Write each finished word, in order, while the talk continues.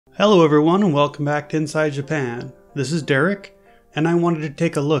Hello everyone and welcome back to Inside Japan. This is Derek, and I wanted to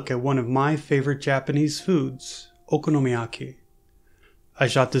take a look at one of my favorite Japanese foods, okonomiyaki. I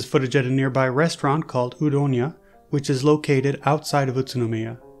shot this footage at a nearby restaurant called UDON, which is located outside of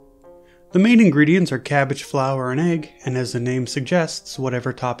Utsunomiya. The main ingredients are cabbage, flour, and egg, and as the name suggests,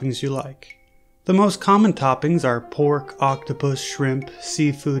 whatever toppings you like. The most common toppings are pork, octopus, shrimp,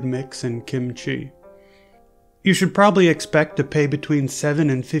 seafood mix, and kimchi. You should probably expect to pay between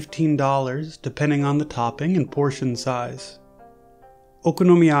 $7 and $15 depending on the topping and portion size.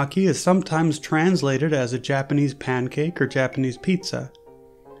 Okonomiyaki is sometimes translated as a Japanese pancake or Japanese pizza.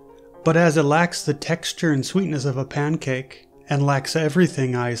 But as it lacks the texture and sweetness of a pancake, and lacks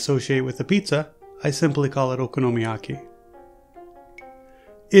everything I associate with a pizza, I simply call it okonomiyaki.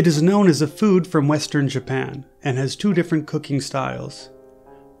 It is known as a food from Western Japan, and has two different cooking styles.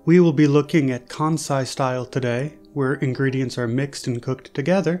 We will be looking at Kansai style today, where ingredients are mixed and cooked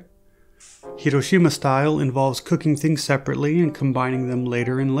together. Hiroshima style involves cooking things separately and combining them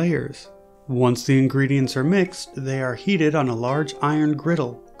later in layers. Once the ingredients are mixed, they are heated on a large iron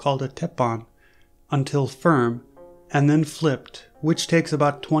griddle called a teppan until firm, and then flipped, which takes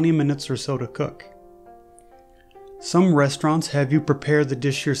about 20 minutes or so to cook. Some restaurants have you prepare the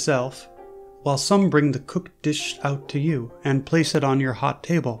dish yourself, while some bring the cooked dish out to you and place it on your hot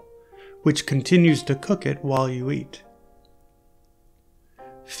table, which continues to cook it while you eat.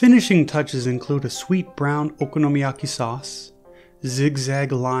 Finishing touches include a sweet brown okonomiyaki sauce,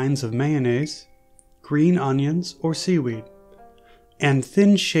 zigzag lines of mayonnaise, green onions or seaweed, and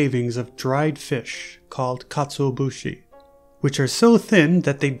thin shavings of dried fish called katsuobushi, which are so thin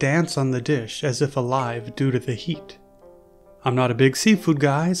that they dance on the dish as if alive due to the heat. I'm not a big seafood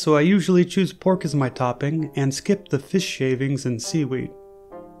guy, so I usually choose pork as my topping and skip the fish shavings and seaweed.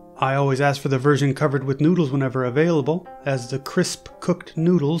 I always ask for the version covered with noodles whenever available, as the crisp cooked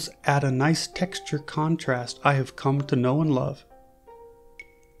noodles add a nice texture contrast I have come to know and love.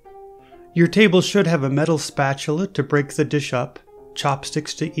 Your table should have a metal spatula to break the dish up,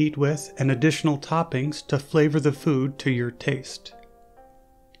 chopsticks to eat with, and additional toppings to flavor the food to your taste.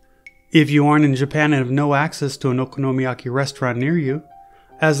 If you aren't in Japan and have no access to an okonomiyaki restaurant near you,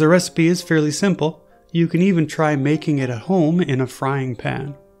 as the recipe is fairly simple, you can even try making it at home in a frying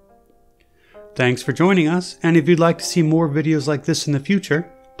pan. Thanks for joining us, and if you'd like to see more videos like this in the future,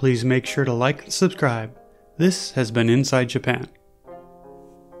 please make sure to like and subscribe. This has been Inside Japan.